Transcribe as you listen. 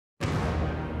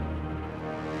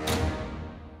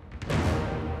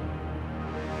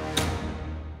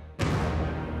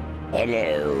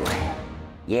Hello.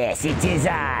 Yes, it is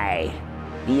I,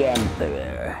 the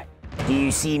Emperor. Do you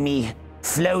see me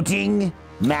floating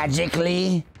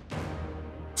magically?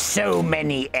 So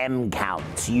many M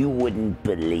counts, you wouldn't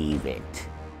believe it.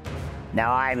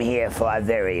 Now I'm here for a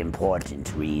very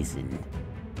important reason.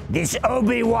 This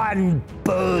Obi-wan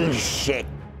bullshit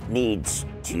needs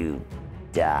to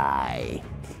die.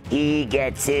 He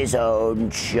gets his own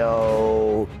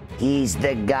show. He's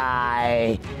the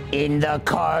guy in the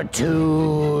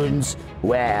cartoons.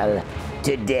 Well,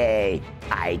 today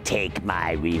I take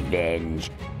my revenge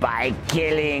by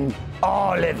killing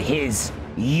all of his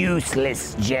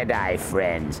useless Jedi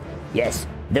friends. Yes,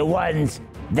 the ones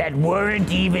that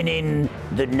weren't even in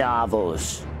the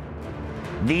novels.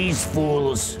 These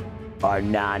fools are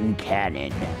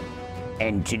non-canon.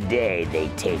 And today they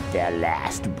take their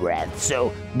last breath.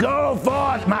 So go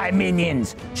forth, my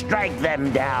minions, strike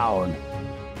them down,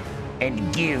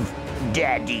 and give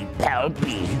Daddy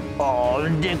Palpy all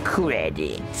the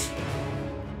credit.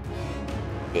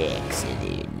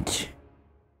 Excellent.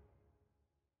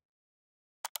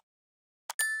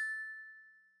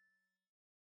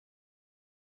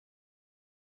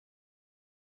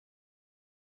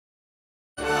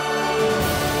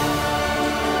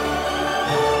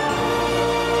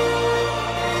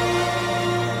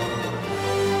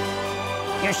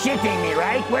 You're shitting me,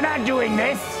 right? We're not doing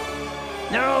this.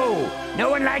 No.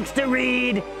 No one likes to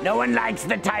read. No one likes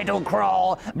the title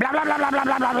crawl. Blah, blah, blah, blah, blah,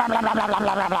 blah, blah, blah, blah, blah,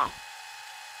 blah, blah, blah.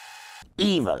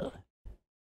 Evil.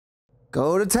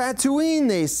 Go to Tatooine,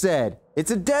 they said.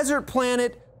 It's a desert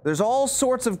planet. There's all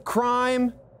sorts of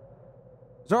crime.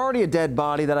 There's already a dead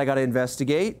body that I gotta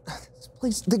investigate. This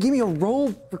place, they gave me a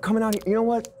role for coming out here. You know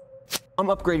what? I'm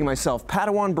upgrading myself.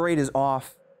 Padawan braid is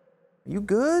off. Are you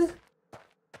good?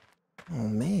 Oh,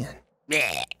 man.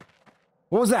 Blech.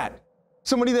 What was that?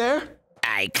 Somebody there?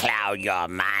 I cloud your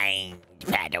mind,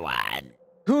 Padawan.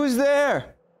 Who's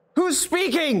there? Who's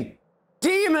speaking?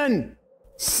 Demon!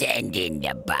 Send in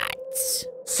the bots.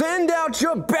 Send out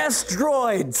your best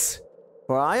droids!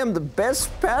 For I am the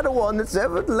best Padawan that's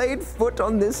ever laid foot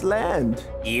on this land.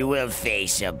 You will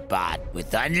face a bot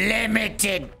with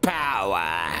unlimited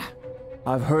power.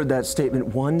 I've heard that statement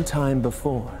one time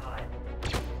before.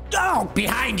 Oh,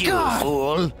 behind you, God.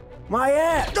 fool! My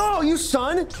ass! Oh, you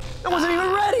son! I wasn't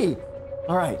even ready!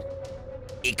 All right.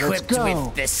 Equipped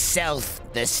with the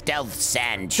stealth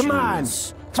sand shoes. Come on!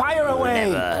 Fire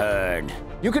away! Never heard.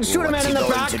 You can shoot a man in the back!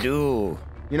 What's he going to do?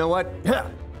 You know what? You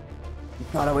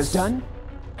thought I was done?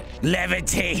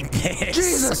 Levitate this.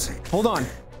 Jesus! Hold on.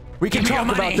 We can Give me talk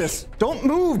your about money. this. Don't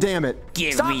move, damn it!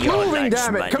 Give Stop me your moving, lunch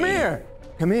damn it! Come money. here!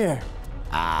 Come here.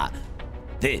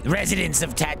 The residents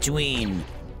of Tatooine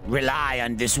rely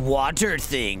on this water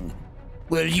thing.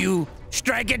 Will you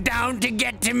strike it down to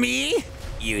get to me?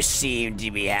 You seem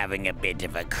to be having a bit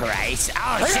of a crisis.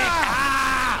 Oh, shit!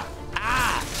 Ah!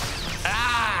 Ah!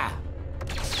 Ah!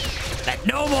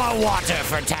 No more water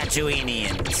for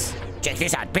Tatooinians. Check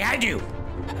this out. Behind you!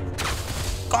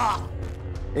 Oh.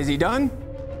 Is he done?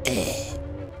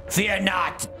 Fear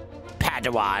not,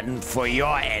 Padawan, for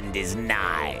your end is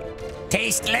nigh.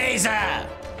 Taste laser!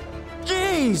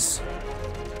 Jeez!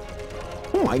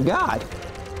 Oh my God!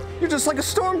 You're just like a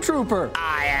stormtrooper!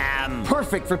 I am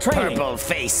Perfect for training! Purple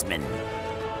Faceman.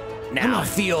 Now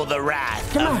feel the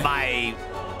wrath of my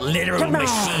literal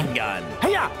machine gun.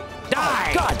 Hey-ya! Die!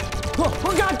 Oh, God!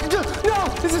 Oh, God! No!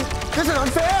 This is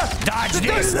unfair! Dodge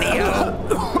this, Neo!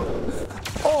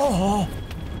 Oh!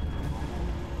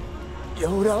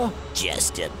 Yoda!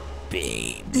 Just a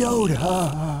baby.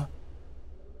 Yoda!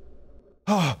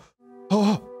 Oh!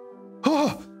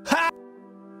 Ha!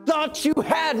 Thought you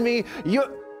had me!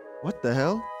 What the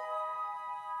hell?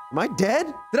 Am I dead?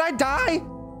 Did I die?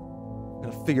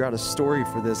 Gotta figure out a story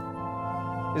for this.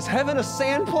 Is heaven a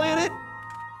sand planet?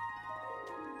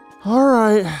 All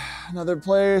right, another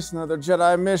place, another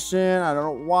Jedi mission. I don't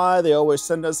know why they always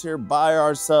send us here by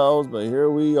ourselves, but here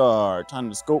we are. Time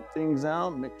to scope things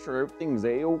out, make sure everything's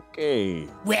a-okay.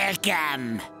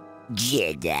 Welcome,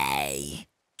 Jedi,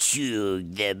 to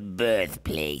the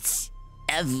birthplace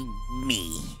of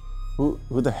me. Who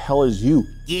the hell is you?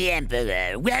 The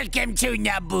Emperor. Welcome to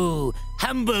Naboo.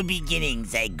 Humble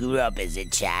beginnings. I grew up as a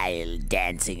child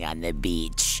dancing on the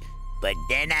beach. But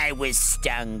then I was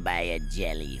stung by a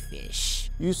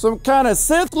jellyfish. You some kind of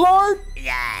Sith Lord?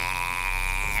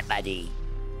 Yeah, buddy.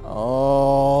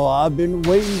 Oh, I've been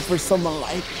waiting for someone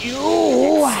like you.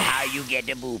 That's how you get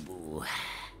a boo-boo.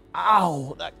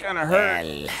 Ow, that kind of hurt.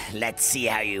 Well, let's see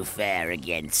how you fare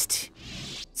against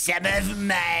some of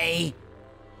my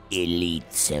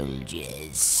elite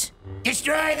soldiers.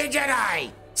 Destroy the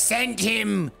Jedi! Send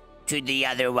him to the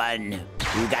other one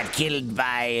who got killed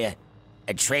by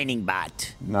a training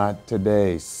bot. Not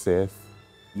today, Sith.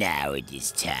 Now it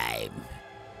is time.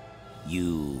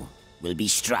 You will be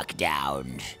struck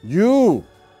down. You!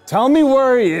 Tell me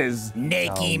where he is.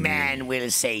 Nakey Man will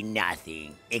say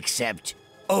nothing except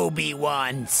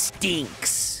Obi-Wan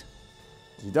stinks.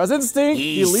 He doesn't stink.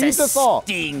 He He's leads a us all.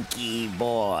 stinky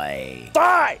boy.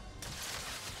 Die!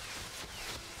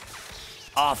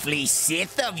 Awfully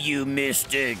Sith of you,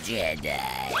 Mr.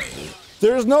 Jedi.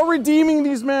 There's no redeeming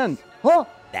these men. Huh?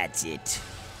 That's it.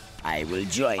 I will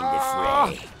join the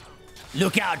fray.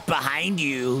 Look out behind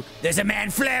you. There's a man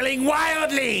flailing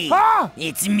wildly. Ah!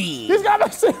 It's me. He's got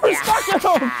a saber stuck in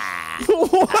him.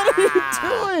 What are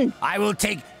you doing? I will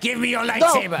take. Give me your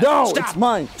lightsaber. No, Stop. it's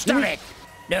mine. Stop it.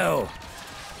 No.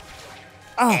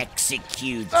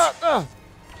 Execute.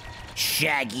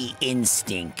 Shaggy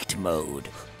instinct mode.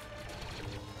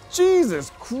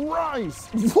 Jesus Christ.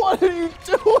 What are you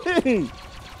doing?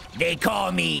 They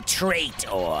call me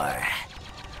traitor.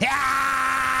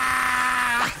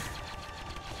 Ah!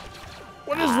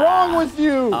 What is wrong with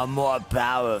you? A more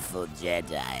powerful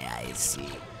Jedi, I see.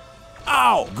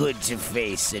 Ow! Good to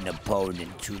face an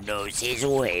opponent who knows his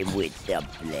way with the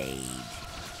blade.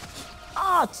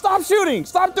 Ah! Stop shooting!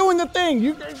 Stop doing the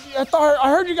thing! I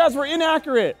heard you guys were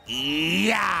inaccurate.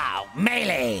 Yeah,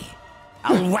 melee.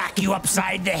 I'll whack you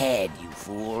upside the head, you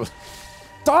fool.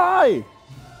 Die!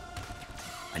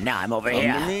 And now I'm over Come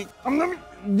here. to me. Come to me.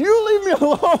 You leave me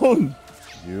alone.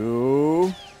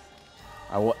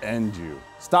 I will end you.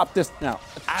 Stop this now.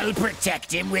 I'll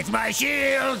protect him with my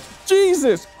shield.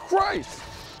 Jesus Christ.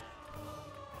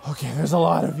 Okay, there's a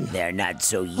lot of you. They're not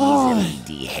so easily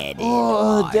beheaded.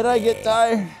 Oh, are did I get they?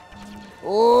 tired?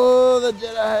 Oh, the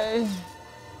Jedi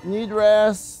need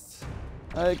rest.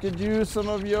 I could use some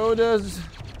of Yoda's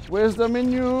wisdom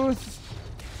and youth.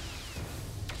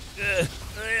 Yeah.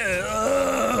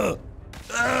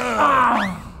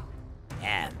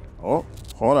 Oh,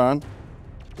 hold on.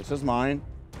 This is mine.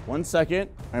 1 second.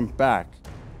 I'm back.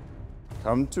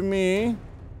 Come to me.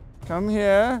 Come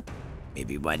here.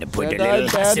 Maybe want to put a Jedi little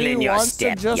hustle Daddy in your wants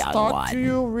step, to just young talk one. to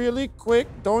you really quick.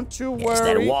 Don't you Yes,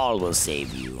 that worry. wall will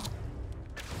save you.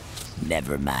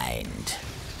 Never mind.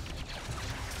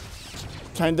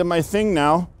 Kind of my thing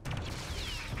now.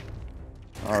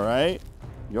 All right.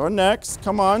 You're next.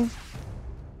 Come on.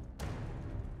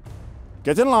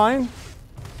 Get in line.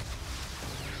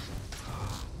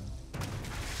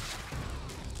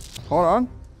 Hold on.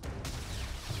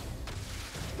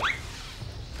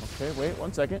 Okay, wait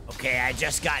 1 second. Okay, I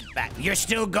just got back. You're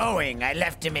still going. I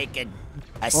left to make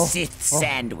a Sith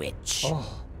sandwich.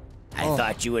 I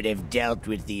thought you would have dealt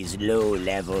with these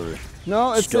low-level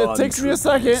No, it takes me a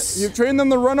second. stormtroopers. You train them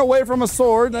to run away from a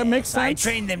sword. That makes I sense.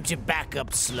 trained them to back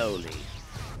up slowly.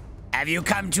 Have you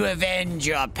come to avenge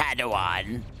your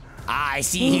Padawan? I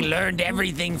see he learned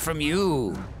everything from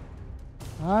you.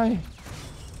 Hi.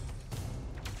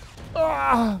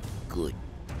 Ah. Good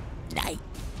night,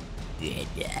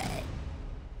 Jedi.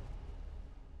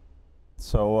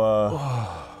 So,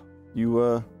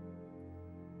 you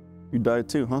died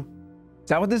too, huh? Is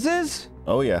that what this is?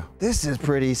 Oh, yeah. This is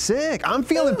pretty sick. I'm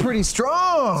feeling pretty It's a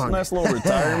strong. nice little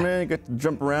retirement. You get to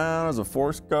jump around as the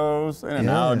Force goes, in and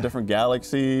out of different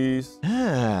galaxies.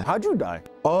 Yeah. How'd you die?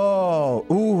 Oh,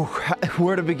 ooh,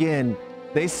 where to begin?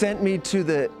 They sent me to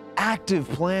the active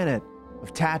planet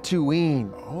of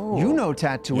Tatooine. Oh. You know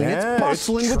Tatooine, Yeah, it's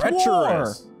bustling with war.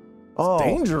 treacherous. Oh,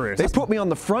 dangerous. They put me on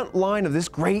the front line of this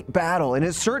great battle, and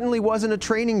it certainly wasn't a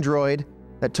training droid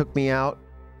that took me out.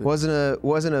 Wasn't a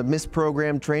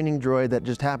misprogrammed training droid that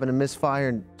just happened to misfire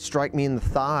and strike me in the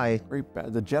thigh. Very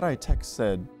bad. The Jedi text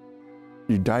said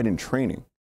you died in training.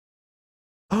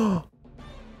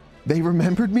 They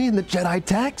remembered me in the Jedi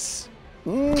texts?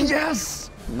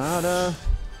 Yes! Nada.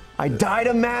 I died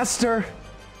a master.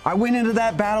 I went into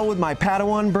that battle with my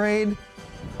Padawan braid.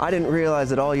 I didn't realize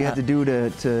that all you had to do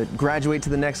to graduate to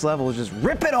the next level was just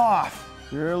rip it off.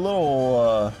 You're a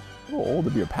little old to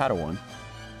be a Padawan.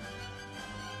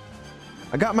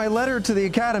 I got my letter to the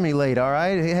academy late, all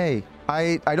right? Hey,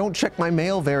 I don't check my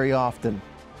mail very often.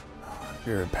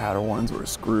 You're Padawans, we're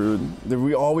screwed.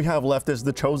 All we have left is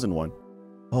the chosen one.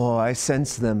 Oh, I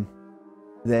sense them.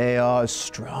 They are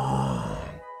strong.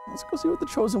 Let's go see what the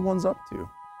chosen one's up to.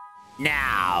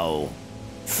 Now,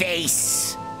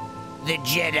 face the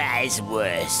Jedi's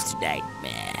worst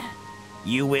nightmare.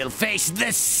 You will face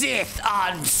the Sith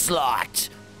onslaught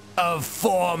of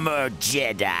former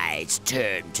Jedis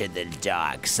turned to the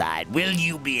dark side. Will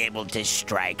you be able to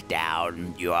strike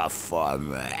down your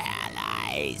former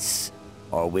allies?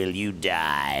 Or will you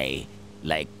die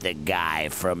like the guy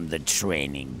from the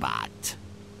training bot?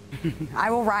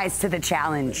 I will rise to the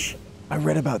challenge. I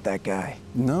read about that guy.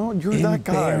 No, you're that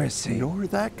guy. Embarrassing. You're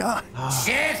that guy.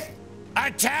 Sith,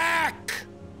 attack!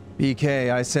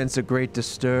 BK, I sense a great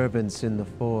disturbance in the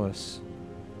Force.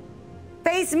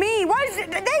 Face me. What is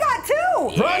it? They got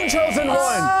two. Run, chosen one.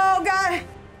 Oh God.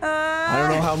 I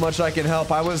don't know how much I can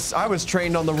help. I was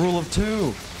trained on the rule of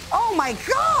 2. Oh my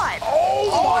God.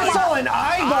 Oh, I saw an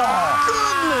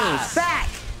eyeball. Goodness. Back.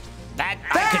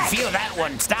 I could feel that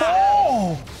one. Stop.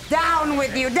 Oh. Down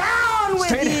with you. Down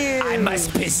with you. I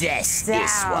must possess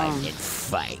this Down. one and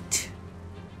fight.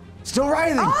 Still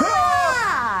writhing.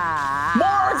 Ah.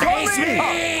 More Face coming.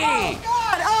 me! Oh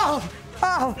God.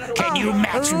 Oh. Can you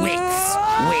match wits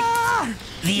with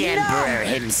the Emperor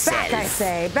himself? Back I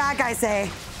say. Back I say.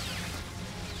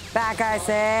 Back I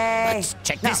say. Let's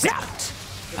check this out.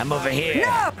 I'm over here.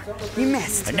 No. You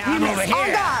missed. And now you I'm missed. over here.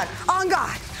 On God. On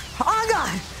God. On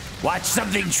God. Watch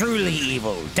something truly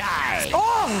evil. Die.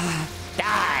 Oh.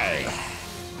 Die.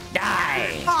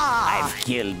 Die. Ah. I've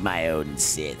killed my own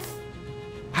Sith.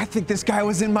 I think this guy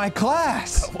was in my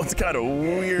class. What's kind of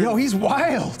weird? Yo, he's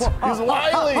wild. He's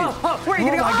wily. Where are you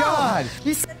Oh gonna my go? God.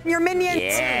 You sent your minions.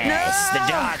 Yes, No.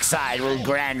 the dark side will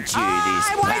grant you these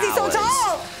Why is he so powers.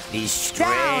 tall? These Down.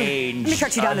 Let strange, me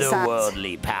cut you down to size.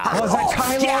 otherworldly powers. Oh, is that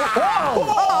Kylo?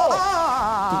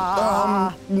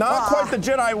 Oh. Not quite the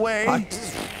Jedi way.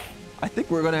 I think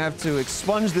we're gonna have to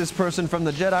expunge this person from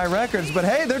the Jedi records, but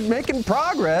hey, they're making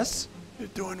progress. You're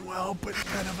doing well, but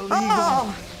kind of illegal.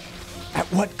 Oh. At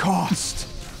what cost?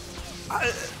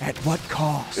 At what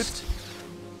cost?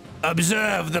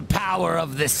 Observe the power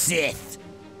of the Sith.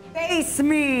 Face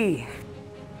me.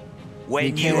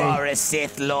 When you BK. are a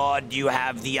Sith Lord, you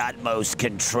have the utmost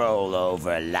control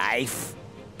over life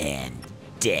and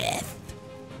death.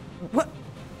 What?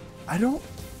 I don't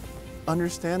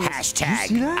understand this. Hashtag,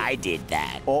 see that? I did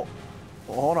that. Oh,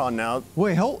 hold on now.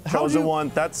 Wait, how Chosen one,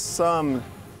 that's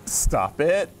stop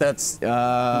it. That's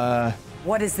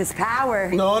What is this power?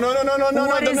 no.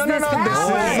 What is this power?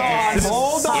 This is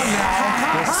hold on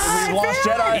now. We've lost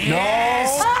Jedi.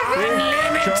 Yes, Chosen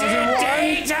unlimited one.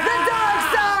 data. The dark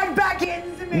side back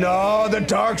into me. No, the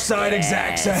dark side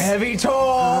exacts a heavy toll.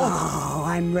 Oh,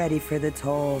 I'm ready for the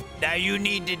toll. Now you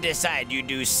need to decide. You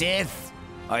do Sith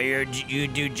or you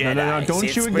do Jedi. no, don't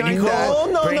Sith's you pretty ignite cool. that.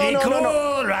 No, Pretty no, cool,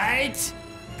 no. right?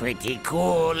 Pretty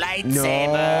cool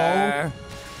lightsaber.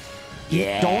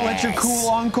 Yes. Don't let your cool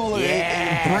uncle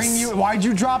Yes. bring you. Why'd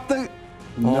you drop the?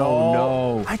 Oh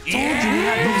no! I told you we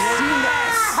had to see that.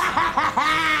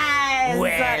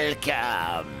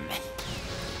 Welcome.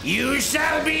 You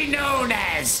shall be known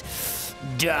as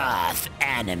Darth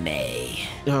Anime.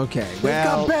 Okay, We've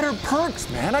well, got better perks,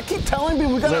 man. I keep telling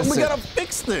people we Listen, gotta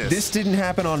fix this. this didn't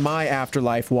happen on my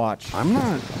afterlife watch. I'm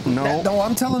not. No. No,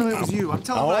 I'm telling him it was you. I'm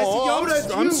telling him when I see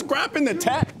Yoda, I'm scrapping the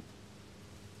tech.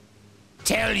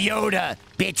 Tell Yoda,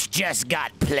 bitch just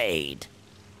got played.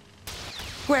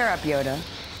 Square up, Yoda.